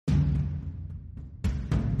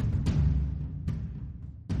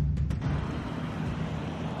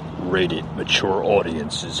rated mature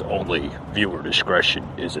audiences only. Viewer discretion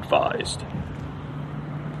is advised.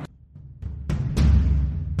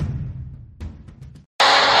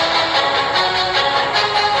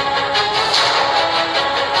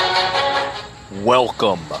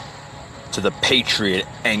 Welcome to the Patriot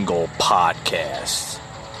Angle Podcast,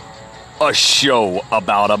 a show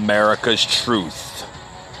about America's truth,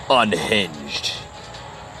 unhinged,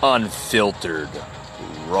 unfiltered,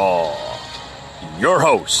 raw. Your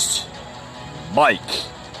host, Mike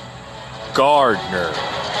Gardner.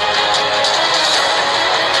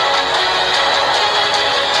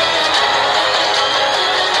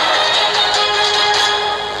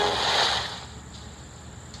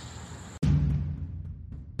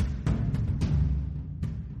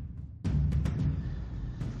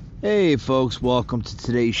 Hey folks, welcome to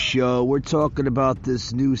today's show. We're talking about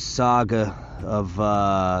this new saga of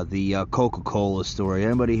the Coca-Cola story.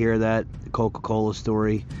 Anybody hear that? The Coca-Cola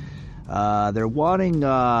story? They're wanting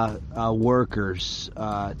workers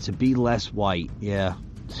to be less white. Yeah.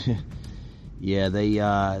 Yeah, they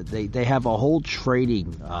have a whole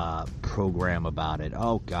training program about it.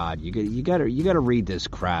 Oh God, you gotta read this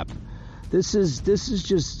crap. This is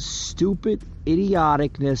just stupid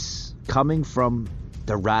idioticness coming from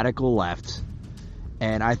the radical left,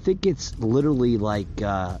 and I think it's literally like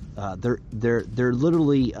they're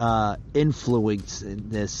literally influencing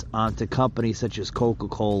this onto companies such as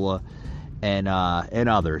Coca-Cola and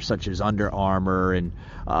others such as Under Armour and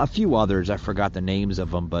a few others. I forgot the names of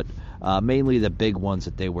them, but mainly the big ones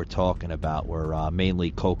that they were talking about were mainly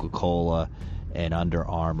Coca-Cola and Under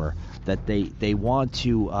Armour. That they want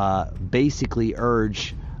to basically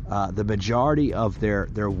urge the majority of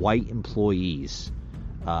their white employees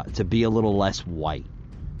to be a little less white.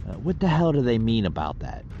 What the hell do they mean about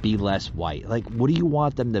that? Be less white. Like, what do you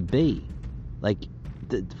want them to be? Like,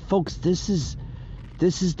 folks, this is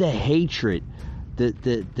the hatred,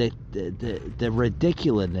 the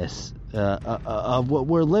ridiculousness of what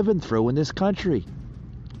we're living through in this country.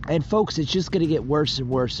 And folks, it's just going to get worse and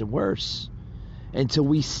worse and worse until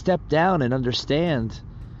we step down and understand,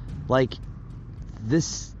 like,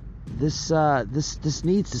 this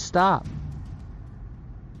needs to stop.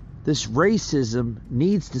 This racism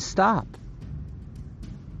needs to stop.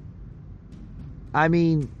 I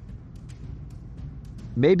mean,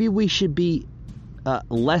 maybe we should be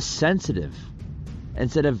less sensitive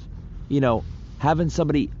instead of, having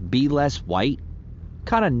somebody be less white. What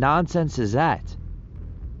kind of nonsense is that?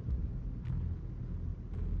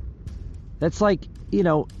 That's like,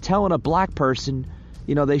 telling a black person,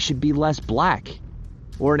 they should be less black,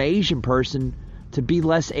 or an Asian person to be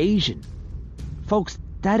less Asian. Folks,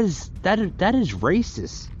 that is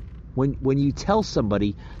racist when you tell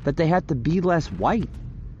somebody that they have to be less white.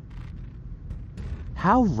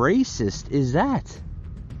 How racist is that?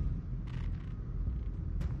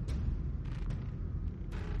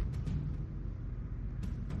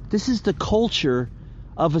 This is the culture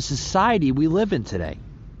of a society we live in today.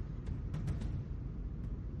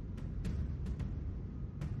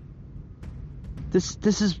 This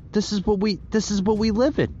is what we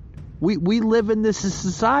live in. We live in this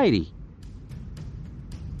society.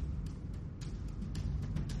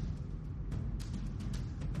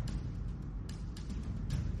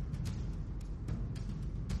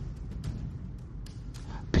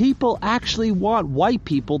 People actually want white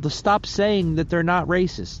people to stop saying that they're not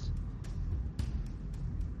racist.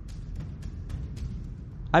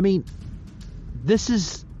 I mean, this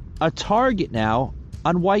is a target now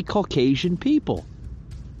on white Caucasian people,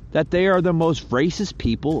 that they are the most racist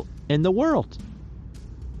people in the world.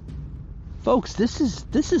 Folks, this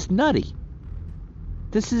is nutty.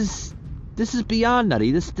 This is beyond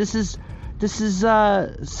nutty. This is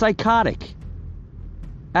psychotic.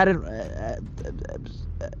 I don't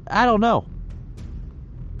know.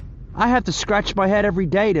 I have to scratch my head every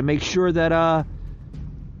day to make sure that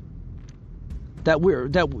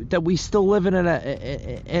we still live in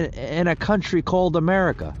a country called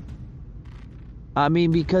America. I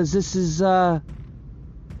mean, because this is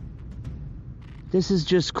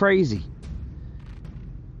just crazy.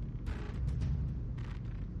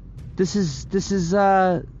 This is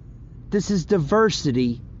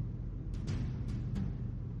diversity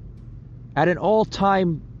at an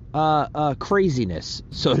all-time craziness,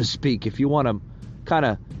 so to speak, if you want to kind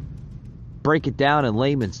of break it down in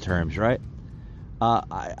layman's terms, right?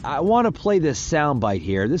 I want to play this soundbite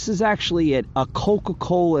here. This is actually a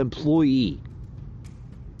Coca-Cola employee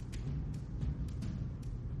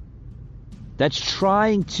that's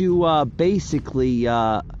trying to basically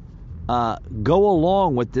go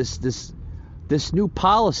along with this new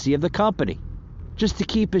policy of the company just to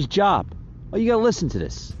keep his job. Oh, you got to listen to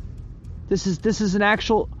this. This is an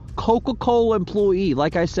actual Coca-Cola employee,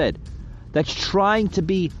 like I said, that's trying to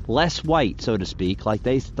be less white, so to speak, like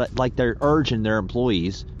they're urging their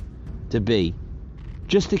employees to be,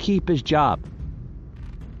 just to keep his job.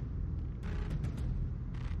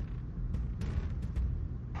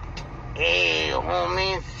 Hey,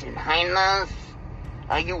 homies and hyenas,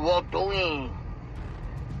 how you all doing?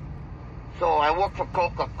 So I work for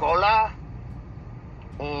Coca-Cola,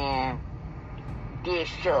 and this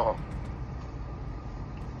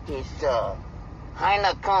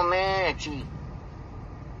hyena come in and she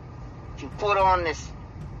put on this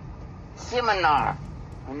seminar.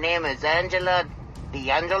 Her name is Angela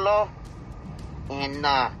D'Angelo, and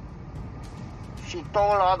she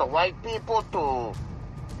told all the white people to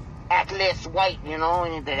act less white, you know,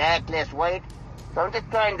 and they act less white. So I'm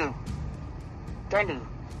just trying to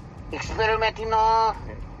experiment, you know.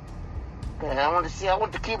 Cause I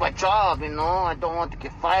want to keep my job, you know. I don't want to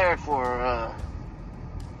get fired for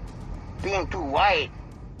being too white.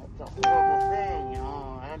 That's a horrible thing, you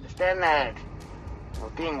know. I understand that. You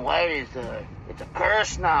know, being white is it's a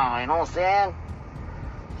curse now, you know what I'm saying?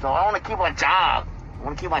 So I want to keep my job.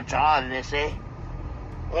 As they say.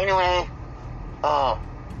 Anyway,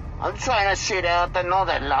 I'm trying this shit out. I know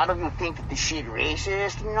that a lot of you think that this shit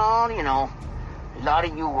racist, you know. A lot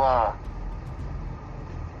of you,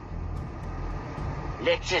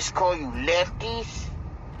 let's just call you lefties.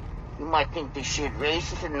 You might think this shit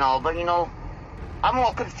racist and all, but you know, I'm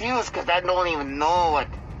all confused because I don't even know what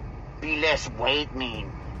be less white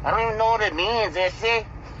mean. I don't even know what it means, they say.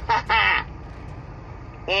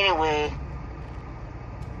 Anyway,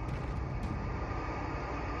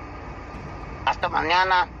 hasta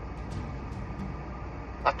mañana.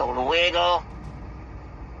 Hasta luego.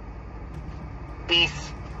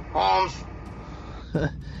 Peace, Holmes.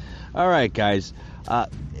 All right, guys.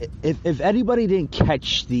 If anybody didn't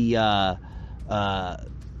catch the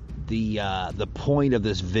point of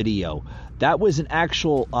this video, that was an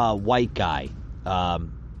actual white guy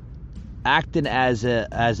acting as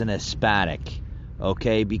an Hispanic,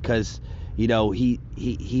 okay? Because you know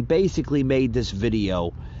he basically made this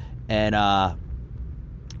video and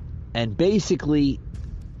basically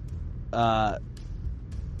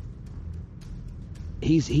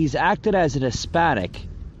he's acted as an Hispanic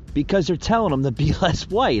because they're telling him to be less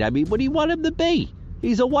white. I mean, what do you want him to be?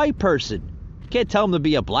 He's a white person. You can't tell him to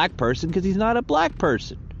be a black person because he's not a black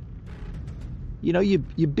person. You know, you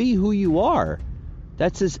be who you are.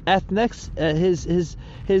 That's his his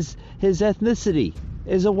ethnicity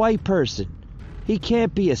is a white person. He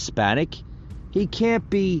can't be Hispanic. He can't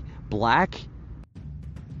be black.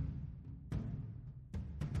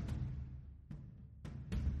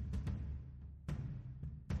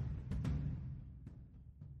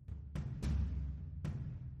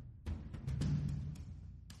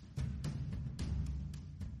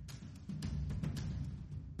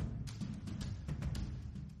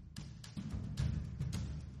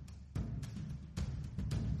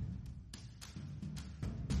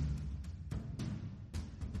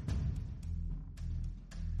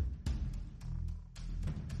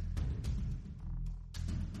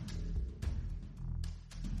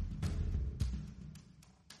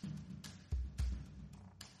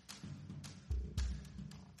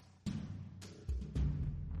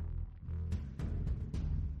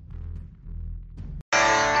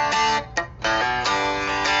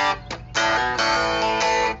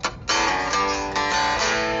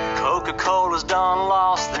 Coca-Cola's done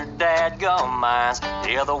lost their dadgum minds.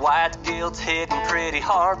 Yeah, the white guilt's hitting pretty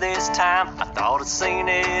hard this time. I thought I'd seen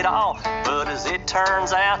it all, but as it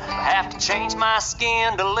turns out, I have to change my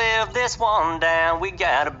skin to live this one down. We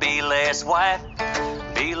gotta be less white,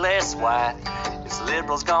 be less white. This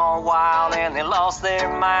liberals gone wild and they lost their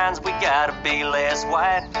minds. We gotta be less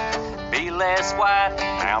white, be less white.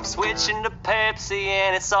 Now I'm switching to Pepsi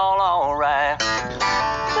and it's all alright.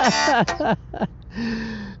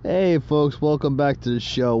 Hey folks, welcome back to the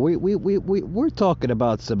show. We're talking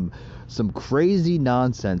about some crazy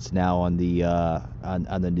nonsense now on the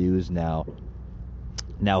on the news now.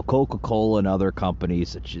 Now Coca-Cola and other companies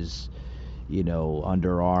such as, you know,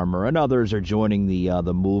 Under Armour and others are joining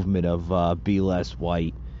the movement of be less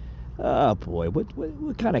white. Oh boy,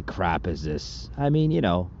 what kind of crap is this? I mean, you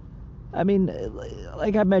know,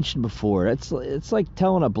 like I mentioned before, it's like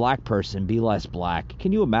telling a black person be less black.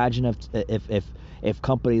 Can you imagine if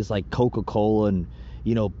companies like Coca-Cola and,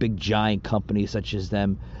 you know, big giant companies such as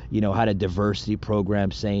them, you know, had a diversity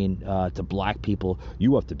program saying to black people,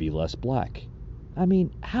 you have to be less black? I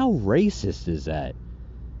mean, how racist is that?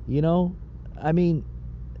 You know, I mean,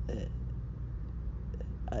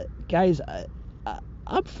 guys,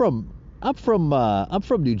 I'm from I'm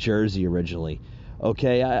from New Jersey originally.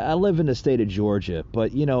 Okay, I live in the state of Georgia,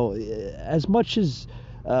 but as much as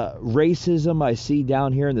racism I see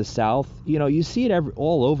down here in the South, you see it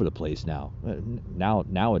all over the place now.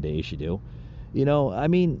 Nowadays you do. I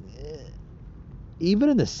mean, even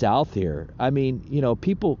in the South here, I mean,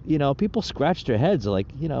 people scratch their heads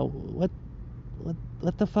like, what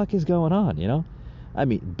the fuck is going on? I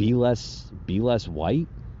mean, be less white.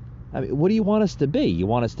 I mean, what do you want us to be? You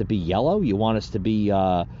want us to be yellow? You want us to be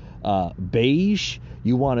beige?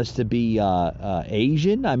 You want us to be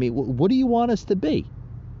Asian? I mean, what do you want us to be?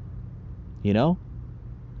 I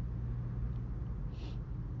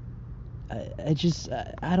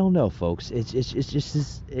don't know, folks. It's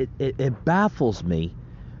just it baffles me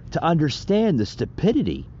to understand the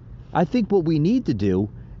stupidity. I think what we need to do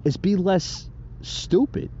is be less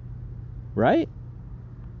stupid, right?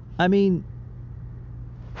 I mean,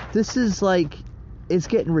 this is like, it's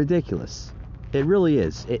getting ridiculous. It really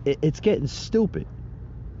is. It's getting stupid.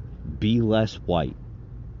 Be less white.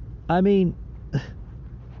 I mean,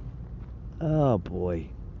 oh boy.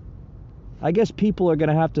 I guess people are going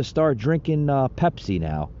to have to start drinking Pepsi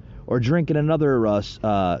now, or drinking another,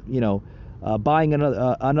 buying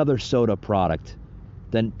another soda product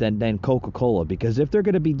than Coca-Cola, because if they're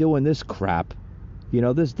going to be doing this crap,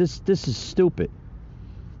 this is stupid.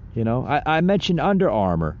 I mentioned Under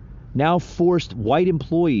Armour now forced white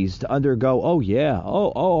employees to undergo. Oh yeah,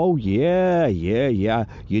 yeah.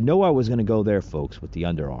 I was going to go there, folks, with the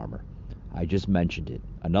Under Armour. I just mentioned it.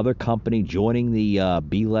 Another company joining the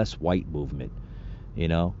Be Less White movement.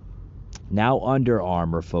 Now Under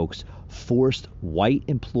Armour, folks, forced white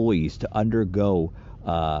employees to undergo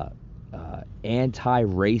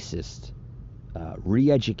anti-racist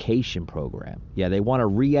re-education program. Yeah, they want to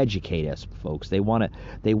re-educate us, folks. They want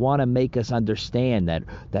to make us understand that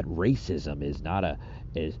racism is not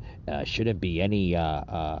shouldn't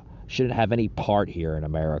have any part here in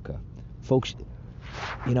America, folks.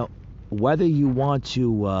 Whether you want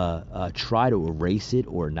to try to erase it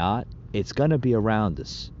or not, it's going to be around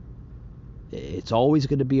us. It's always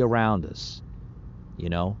going to be around us. You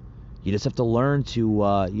just have to learn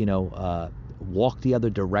to walk the other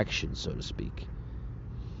direction, so to speak.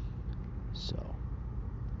 So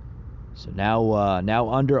now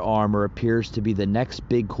Under Armour appears to be the next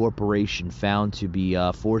big corporation found to be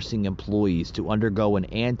forcing employees to undergo an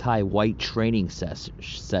anti-white training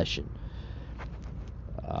session.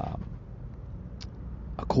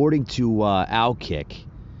 According to Outkick,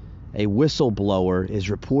 a whistleblower is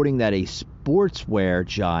reporting that a sportswear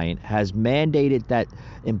giant has mandated that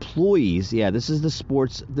employees, this is the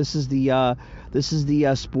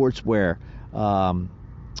sportswear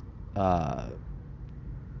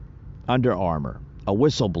Under Armour, a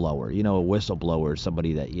whistleblower. A whistleblower is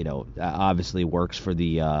somebody that obviously works for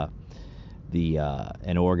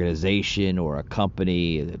an organization or a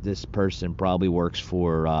company. This person probably works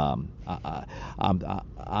for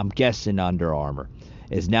I'm guessing Under Armour,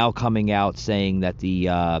 is now coming out saying that the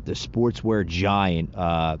sportswear giant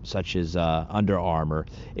such as Under Armour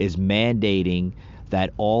is mandating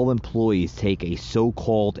that all employees take a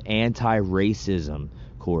so-called anti-racism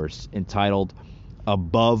course entitled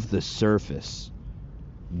Above the Surface: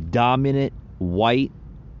 Dominant White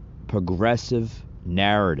Progressive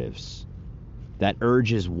Narratives, that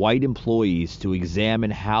urges white employees to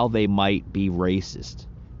examine how they might be racist.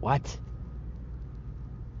 What?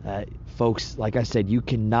 Folks, like I said, you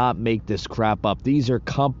cannot make this crap up. These are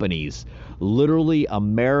companies, literally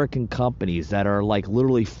American companies, that are like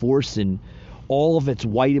literally forcing all of its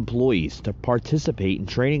white employees to participate in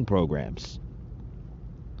training programs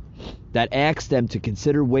that ask them to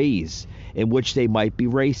consider ways in which they might be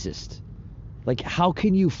racist. Like, how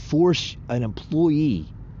can you force an employee,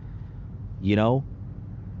 to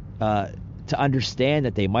understand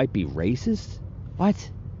that they might be racist? What?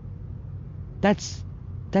 That's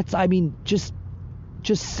I mean, just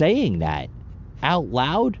saying that out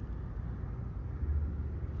loud.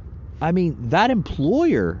 I mean, that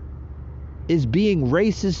employer is being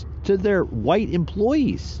racist to their white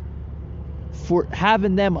employees for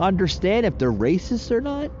having them understand if they're racist or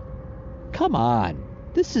not. Come on.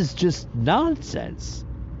 This is just nonsense.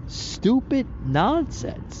 Stupid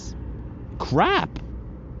nonsense. Crap.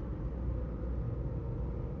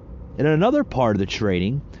 In another part of the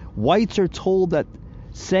training, whites are told that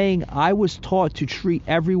saying "I was taught to treat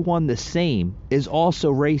everyone the same" is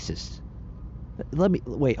also racist.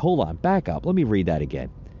 Hold on, back up. Let me read that again.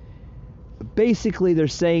 Basically, they're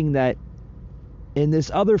saying that in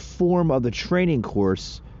this other form of the training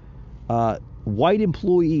course, white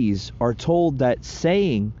employees are told that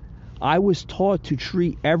saying "I was taught to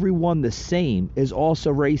treat everyone the same" is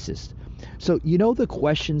also racist. So, you know the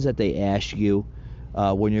questions that they ask you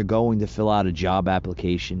when you're going to fill out a job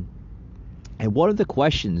application? And one of the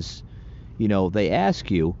questions, they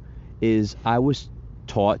ask you is, I was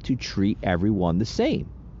taught to treat everyone the same,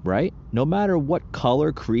 right? No matter what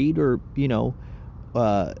color, creed, or,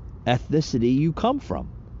 ethnicity you come from.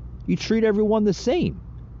 You treat everyone the same.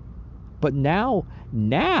 But now,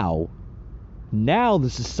 the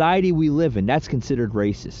society we live in, that's considered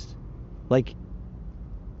racist. Like,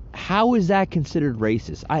 how is that considered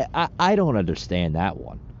racist? I don't understand that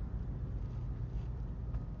one.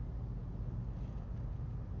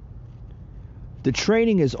 The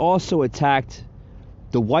training has also attacked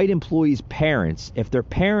the white employees' parents. If their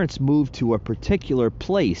parents move to a particular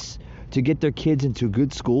place to get their kids into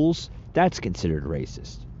good schools, that's considered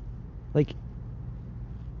racist. Like,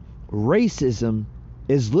 racism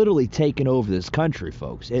is literally taking over this country,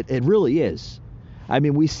 folks. It really is. I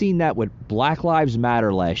mean, we've seen that with Black Lives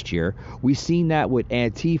Matter last year. We've seen that with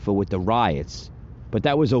Antifa, with the riots. But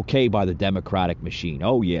that was okay by the Democratic machine.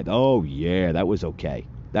 Oh, yeah, that was okay.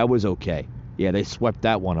 That was okay. Yeah, they swept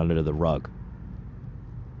that one under the rug.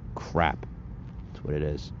 Crap. That's what it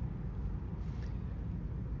is.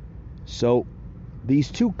 So,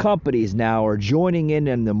 these two companies now are joining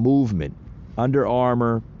in the movement. Under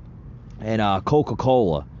Armour and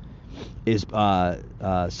Coca-Cola is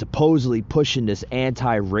supposedly pushing this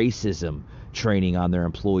anti-racism training on their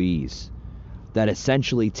employees that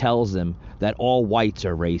essentially tells them that all whites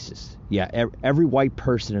are racist. Yeah, every white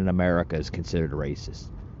person in America is considered a racist.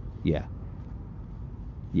 Yeah.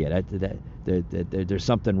 Yeah, there's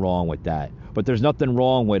something wrong with that. But there's nothing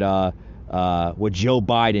wrong with Joe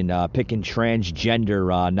Biden picking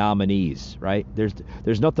transgender nominees, right?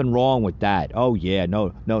 There's nothing wrong with that. Oh yeah,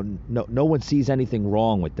 no one sees anything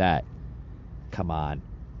wrong with that. Come on,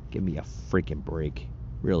 give me a freaking break.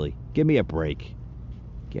 Really, give me a break.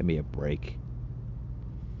 Give me a break.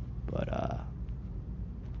 But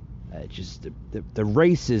just the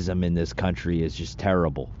racism in this country is just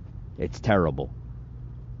terrible. It's terrible.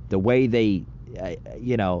 The way they, and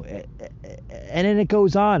then it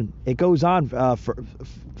goes on. It goes on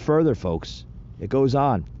further, folks. It goes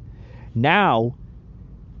on. Now,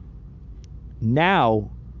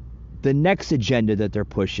 the next agenda that they're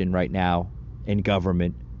pushing right now in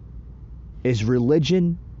government is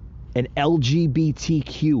religion and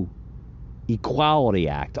LGBTQ Equality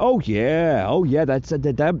Act. Oh yeah, that's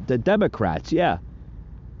the Democrats. Yeah.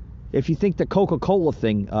 If you think the Coca-Cola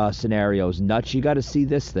thing scenario is nuts, you got to see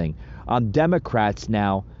this thing. Democrats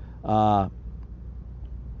now on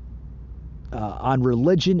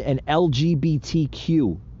religion and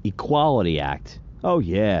LGBTQ Equality Act. Oh,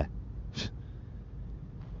 yeah.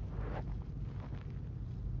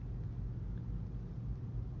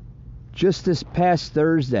 Just this past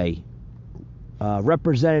Thursday,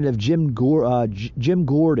 Representative Jim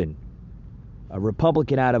Gordon, a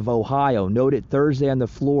Republican out of Ohio, noted Thursday on the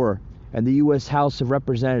floor in the U.S. House of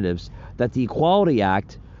Representatives that the Equality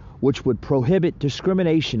Act, which would prohibit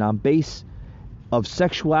discrimination on base of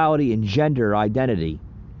sexuality and gender identity,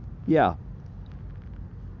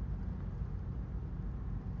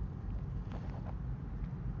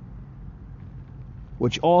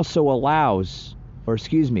 which also allows,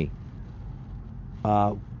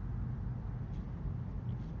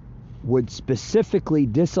 would specifically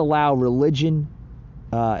disallow religion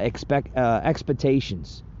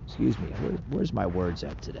expectations. Where's my words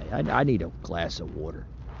at today? I need a glass of water.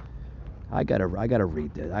 I gotta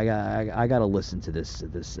read this. I gotta listen to this.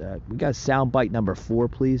 We got soundbite number 4,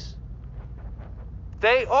 please.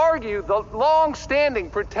 They argue the long-standing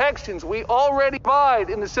protections we already provide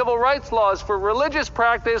in the civil rights laws for religious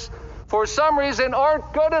practice, for some reason,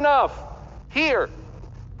 aren't good enough. Here,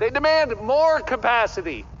 they demand more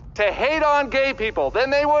capacity to hate on gay people than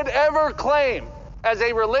they would ever claim as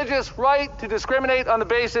a religious right to discriminate on the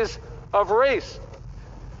basis of race.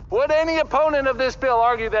 Would any opponent of this bill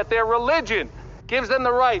argue that their religion gives them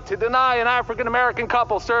the right to deny an African-American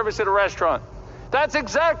couple service at a restaurant? That's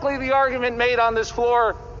exactly the argument made on this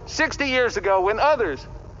floor 60 years ago when others,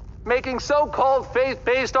 making so-called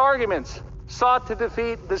faith-based arguments, sought to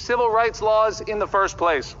defeat the civil rights laws in the first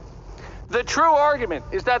place. The true argument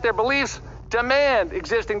is that their beliefs demand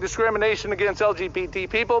existing discrimination against LGBT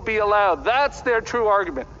people be allowed. That's their true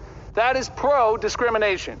argument. That is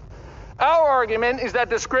pro-discrimination. Our argument is that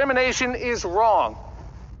discrimination is wrong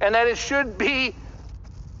and that it should be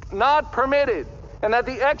not permitted, and that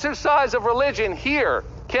the exercise of religion here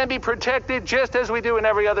can be protected just as we do in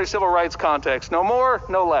every other civil rights context. No more,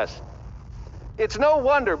 no less. It's no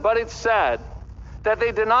wonder, but it's sad, that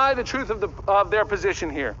they deny the truth of their position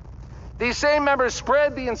here. These same members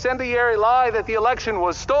spread the incendiary lie that the election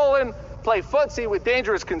was stolen, play footsie with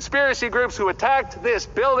dangerous conspiracy groups who attacked this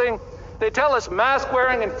building. They tell us mask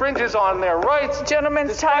wearing infringes on their rights.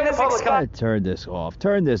 Gentlemen's time is expired. Turn this off.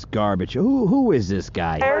 Turn this garbage. Who is this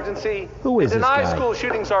guy? Emergency. Who is this guy? Deny school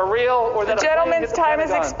shootings are real, or that The gentleman's time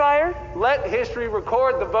is expired. Let history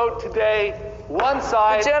record the vote today. One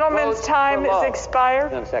side. The gentleman's votes time for is love.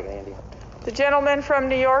 expired. One second, Andy. The gentleman from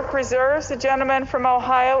New York reserves. The gentleman from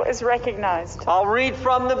Ohio is recognized. I'll read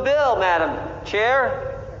from the bill, Madam Chair.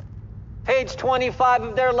 Page 25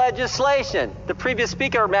 of their legislation. The previous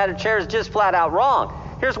speaker, Madam Chair, is just flat out wrong.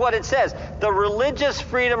 Here's what it says. The Religious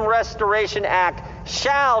Freedom Restoration Act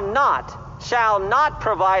shall not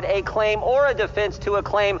provide a claim or a defense to a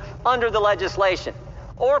claim under the legislation,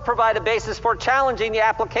 or provide a basis for challenging the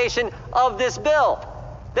application of this bill.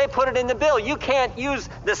 They put it in the bill. You can't use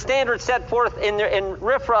the standards set forth in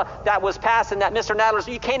RFRA that was passed and that Mr. Nadler's,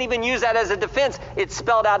 you can't even use that as a defense. It's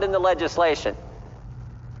spelled out in the legislation.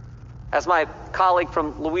 As my colleague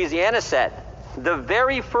from Louisiana said, the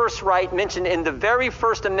very first right mentioned in the very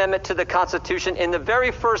first amendment to the Constitution, in the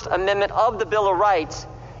very first amendment of the Bill of Rights,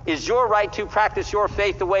 is your right to practice your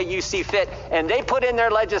faith the way you see fit. And they put in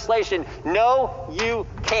their legislation, no, you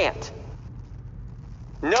can't.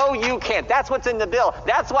 No, you can't. That's what's in the bill.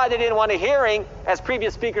 That's why they didn't want a hearing, as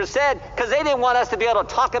previous speakers said, because they didn't want us to be able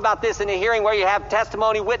to talk about this in a hearing where you have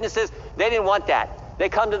testimony, witnesses. They didn't want that. They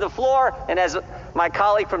come to the floor, and as my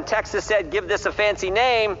colleague from Texas said, give this a fancy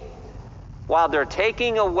name, while they're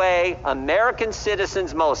taking away American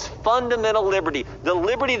citizens' most fundamental liberty, the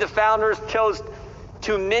liberty the founders chose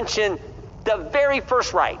to mention the very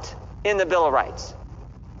first right in the Bill of Rights.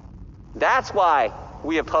 That's why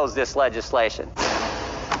we oppose this legislation.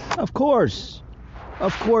 Of course,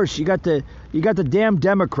 you got the damn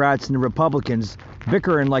Democrats and the Republicans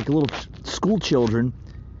bickering like little school children,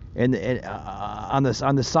 and on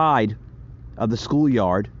the side of the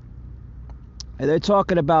schoolyard, and they're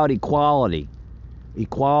talking about equality.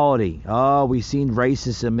 Oh, we've seen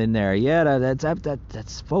racism in there. Yeah,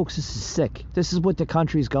 that's folks. This is sick. This is what the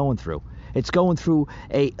country's going through. It's going through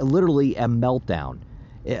literally a meltdown.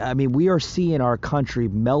 I mean, we are seeing our country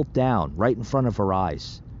melt down right in front of our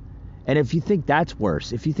eyes. And if you think that's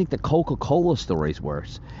worse, if you think the Coca-Cola story is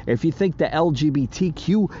worse, if you think the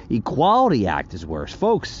LGBTQ Equality Act is worse,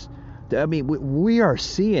 folks, I mean, we are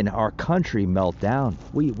seeing our country melt down.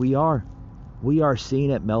 We are seeing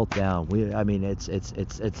it melt down.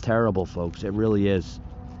 It's terrible, folks. It really is.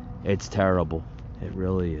 It's terrible. It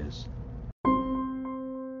really is.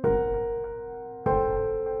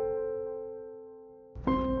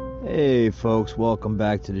 Hey folks, welcome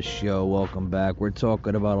back to the show. Welcome back. We're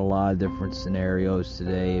talking about a lot of different scenarios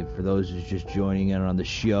today. For those who's just joining in on the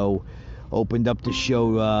show, opened up the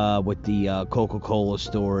show with the Coca-Cola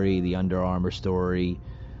story, the Under Armour story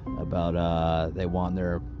about they want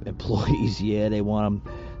their employees. Yeah, they want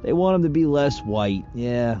them to be less white.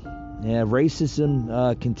 Yeah.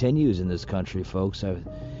 Racism continues in this country, folks.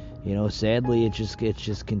 Sadly, it's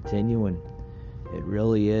just continuing. It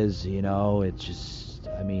really is. It's just.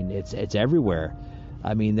 I mean, it's everywhere.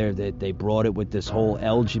 I mean, they brought it with this whole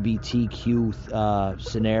LGBTQ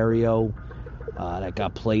scenario that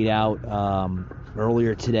got played out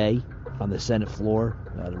earlier today on the Senate floor.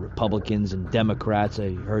 The Republicans and Democrats.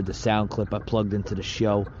 I heard the sound clip I plugged into the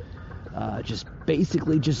show. Just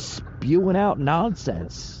spewing out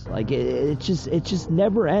nonsense. Like it's just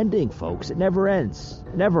never ending, folks. It never ends.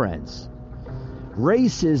 It never ends.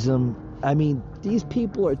 Racism. I mean, these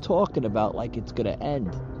people are talking about like it's going to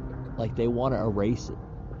end, like they want to erase it.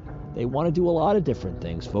 They want to do a lot of different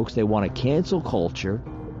things, folks. They want to cancel culture.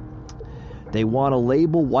 They want to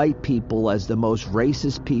label white people as the most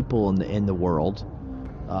racist people in the world,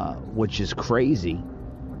 which is crazy,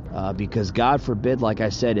 because God forbid, like I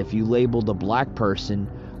said, if you labeled a black person,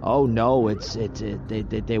 oh no,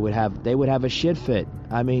 they would have a shit fit.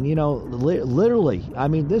 I mean, literally. I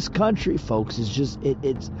mean, this country, folks, is just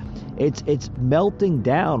it's melting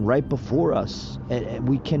down right before us, and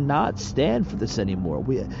we cannot stand for this anymore.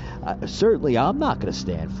 Certainly, I'm not going to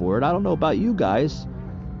stand for it. I don't know about you guys,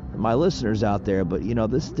 my listeners out there, but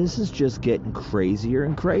this is just getting crazier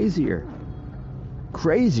and crazier,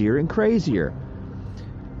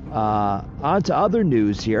 On to other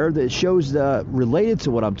news here that shows related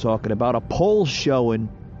to what I'm talking about. A poll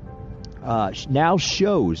now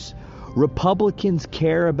shows Republicans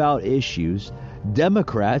care about issues.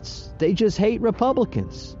 Democrats, they just hate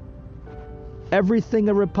Republicans. Everything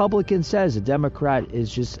a Republican says, a Democrat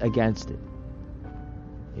is just against it.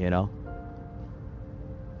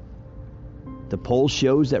 The poll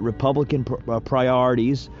shows that Republican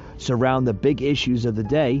priorities surround the big issues of the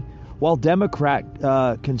day, while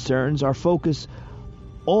Democrat concerns are focused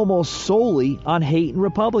almost solely on hating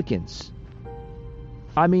Republicans.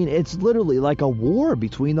 I mean, it's literally like a war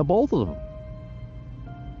between the both of them.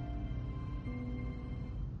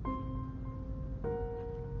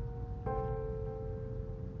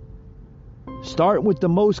 Starting with the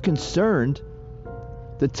most concerned,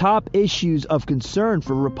 the top issues of concern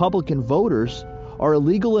for Republican voters are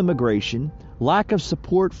illegal immigration, lack of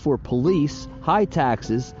support for police, high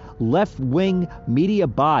taxes, left-wing media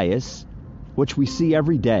bias, which we see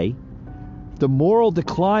every day, the moral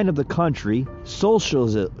decline of the country,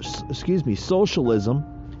 socialism,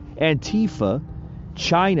 Antifa,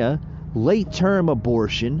 China, late-term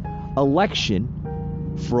abortion,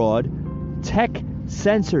 election fraud, tech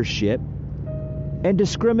censorship, and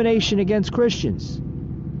discrimination against Christians.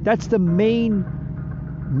 That's the main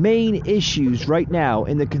issues right now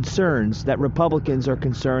in the concerns that Republicans are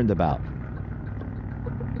concerned about.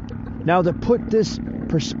 Now, to put this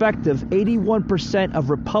perspective, 81%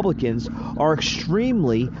 of Republicans are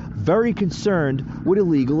extremely, very concerned with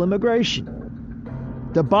illegal immigration.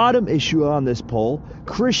 The bottom issue on this poll,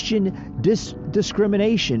 Christian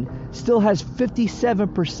discrimination, still has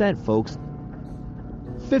 57%, folks.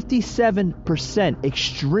 57%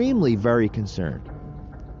 extremely very concerned.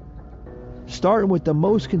 Starting with the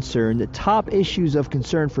most concerned, the top issues of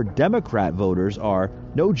concern for Democrat voters are,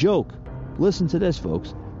 no joke, listen to this,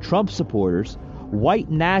 folks, Trump supporters, white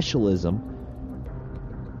nationalism,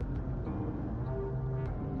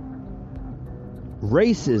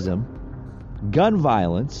 racism, gun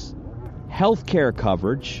violence, healthcare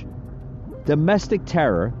coverage, domestic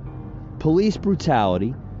terror, police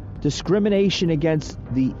brutality, discrimination against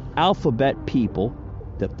the alphabet people.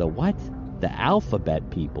 The what? The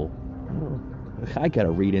alphabet people? I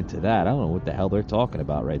gotta read into that. I don't know what the hell they're talking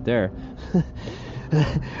about right there.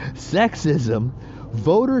 Sexism,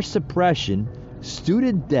 voter suppression,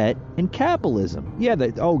 student debt, and capitalism.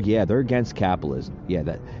 They're against capitalism.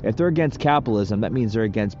 If they're against capitalism, that means they're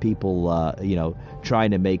against people,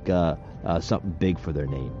 trying to make something big for their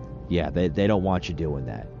name. They don't want you doing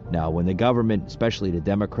that. Now, when the government, especially the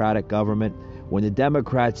Democratic government, when the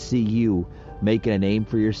Democrats see you making a name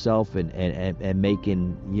for yourself and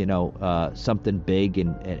making, something big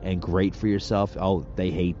and great for yourself,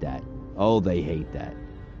 they hate that. They hate that.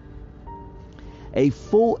 A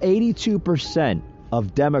full 82%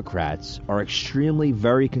 of Democrats are extremely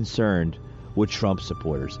very concerned with Trump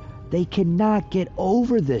supporters. They cannot get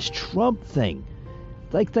over this Trump thing.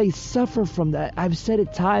 Like, they suffer from that. I've said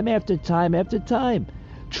it time after time after time.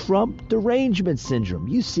 Trump derangement syndrome.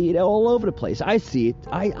 You see it all over the place. I see it.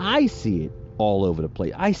 I see it all over the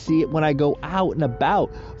place. I see it when I go out and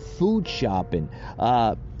about, food shopping,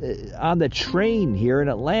 on the train here in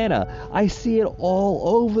Atlanta. I see it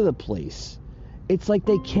all over the place. It's like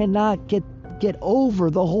they cannot get over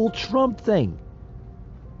the whole Trump thing.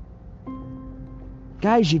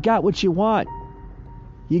 Guys, you got what you want.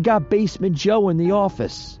 You got Basement Joe in the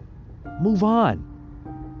office. Move on.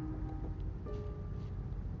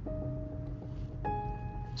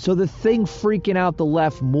 So the thing freaking out the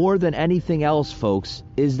left more than anything else, folks,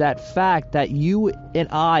 is that fact that you and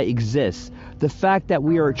I exist. The fact that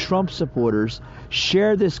we are Trump supporters,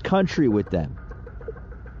 share this country with them.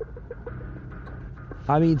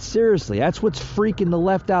 I mean, seriously, that's what's freaking the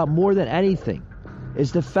left out more than anything,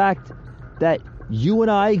 is the fact that you and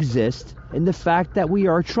I exist and the fact that we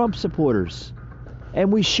are Trump supporters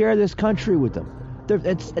and we share this country with them.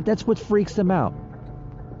 That's what freaks them out.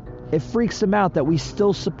 It freaks them out that we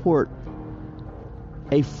still support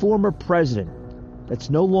a former president that's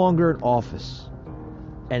no longer in office,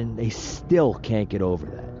 and they still can't get over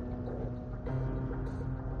that.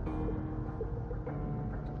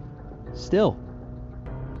 Still.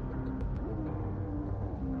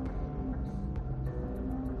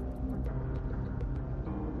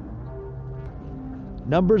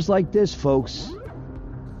 Numbers like this, folks,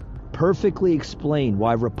 perfectly explain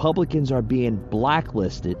why Republicans are being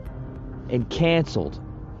blacklisted and canceled.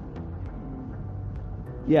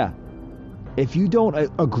 Yeah. If you don't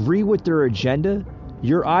agree with their agenda,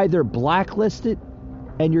 you're either blacklisted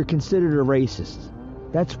and you're considered a racist.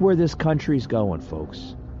 That's where this country's going,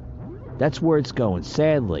 folks. That's where it's going.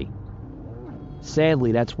 Sadly,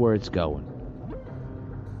 that's where it's going.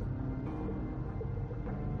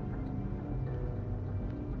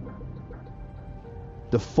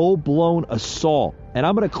 The full-blown assault. And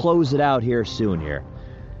I'm going to close it out here soon here.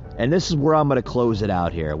 And this is where I'm going to close it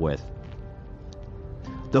out here with.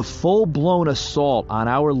 The full-blown assault on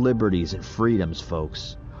our liberties and freedoms,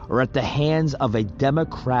 folks, are at the hands of a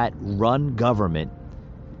Democrat-run government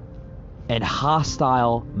and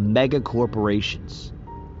hostile mega corporations.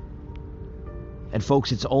 And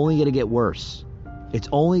folks, it's only going to get worse. It's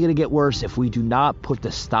only going to get worse if we do not put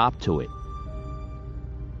the stop to it.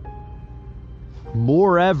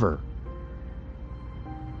 Moreover,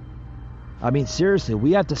 seriously,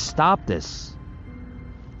 we have to stop this.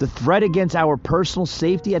 The threat against our personal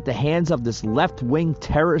safety at the hands of this left-wing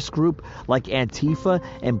terrorist group like Antifa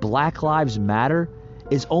and Black Lives Matter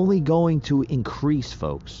is only going to increase,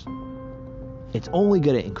 folks. It's only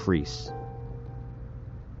going to increase.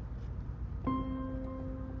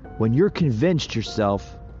 When you're convinced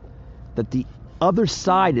yourself that the other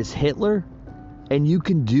side is Hitler and you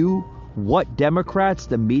can do what Democrats,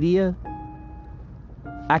 the media,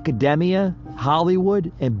 academia,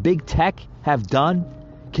 Hollywood, and big tech have done,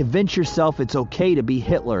 convince yourself it's okay to be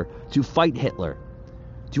Hitler, to fight Hitler.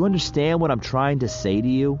 Do you understand what I'm trying to say to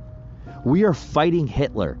you? We are fighting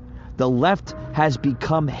Hitler. The left has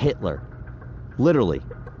become Hitler. Literally.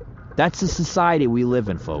 That's the society we live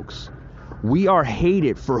in, folks. We are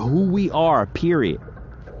hated for who we are, period.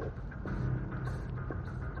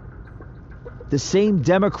 The same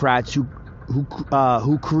Democrats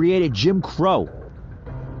who created Jim Crow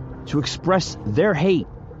to express their hate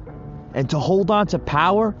and to hold on to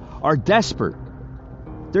power are desperate.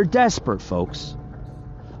 They're desperate, folks.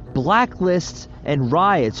 Blacklists and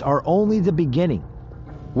riots are only the beginning.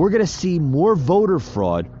 We're going to see more voter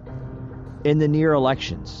fraud in the near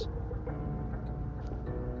elections.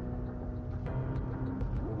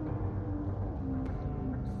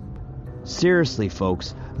 Seriously,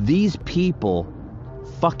 folks, these people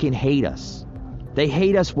fucking hate us. They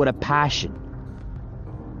hate us with a passion.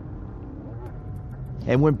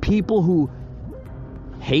 And when people who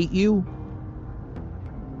hate you,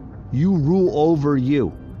 you rule over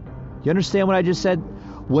you. You understand what I just said?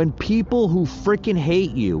 When people who freaking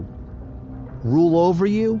hate you rule over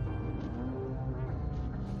you,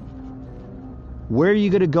 where are you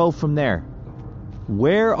going to go from there?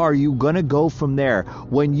 Where are you going to go from there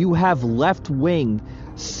when you have left-wing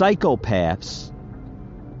psychopaths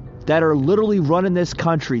that are literally running this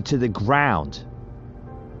country to the ground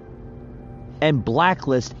and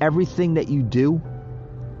blacklist everything that you do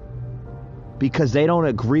because they don't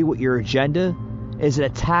agree with your agenda is an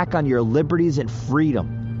attack on your liberties and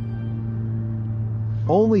freedom.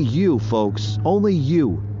 Only you, folks, only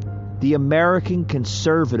you, the American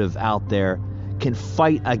conservative out there, can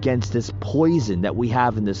fight against this poison that we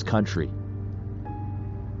have in this country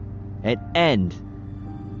and end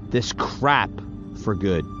this crap for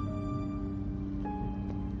good.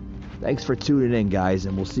 Thanks for tuning in, guys,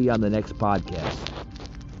 and we'll see you on the next podcast.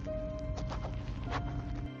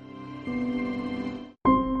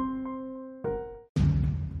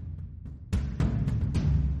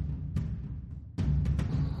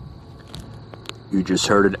 You just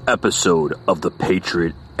heard an episode of the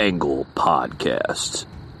Patriot Angle Podcast,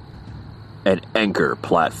 an Anchor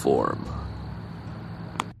platform.